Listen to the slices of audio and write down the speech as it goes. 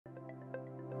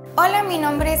Hola, mi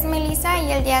nombre es Melisa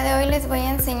y el día de hoy les voy a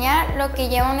enseñar lo que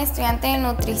lleva un estudiante de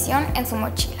nutrición en su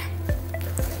mochila.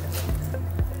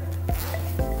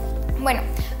 Bueno,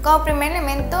 como primer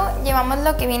elemento llevamos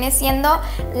lo que viene siendo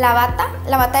la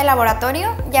bata de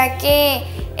laboratorio, ya que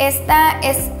esta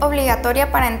es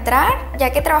obligatoria para entrar,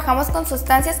 ya que trabajamos con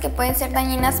sustancias que pueden ser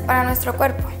dañinas para nuestro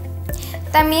cuerpo.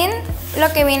 También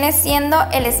lo que viene siendo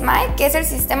el SMAE, que es el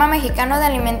Sistema Mexicano de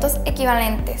Alimentos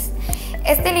Equivalentes.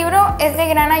 Este libro es de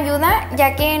gran ayuda,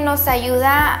 ya que nos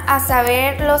ayuda a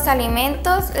saber los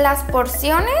alimentos, las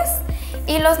porciones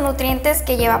y los nutrientes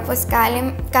que lleva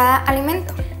cada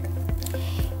alimento.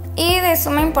 Y de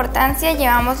suma importancia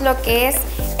llevamos lo que es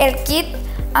el kit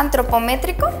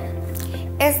antropométrico.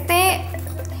 Este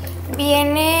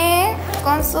viene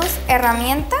con sus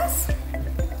herramientas,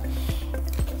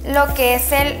 lo que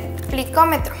es el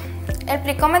plicómetro. El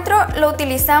plicómetro lo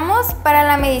utilizamos para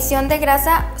la medición de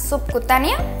grasa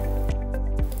subcutánea.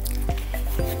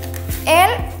 El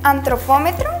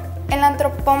antropómetro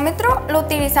lo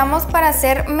utilizamos para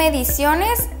hacer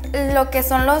mediciones, lo que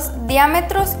son los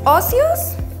diámetros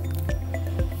óseos,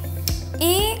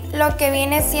 y lo que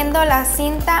viene siendo la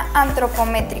cinta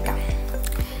antropométrica.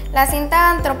 La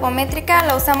cinta antropométrica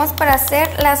la usamos para hacer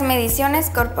las mediciones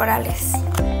corporales.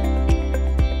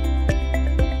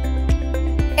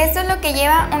 Esto es lo que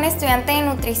lleva un estudiante de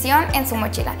nutrición en su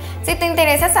mochila. Si te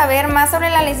interesa saber más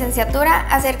sobre la licenciatura,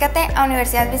 acércate a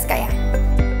Universidad Vizcaya.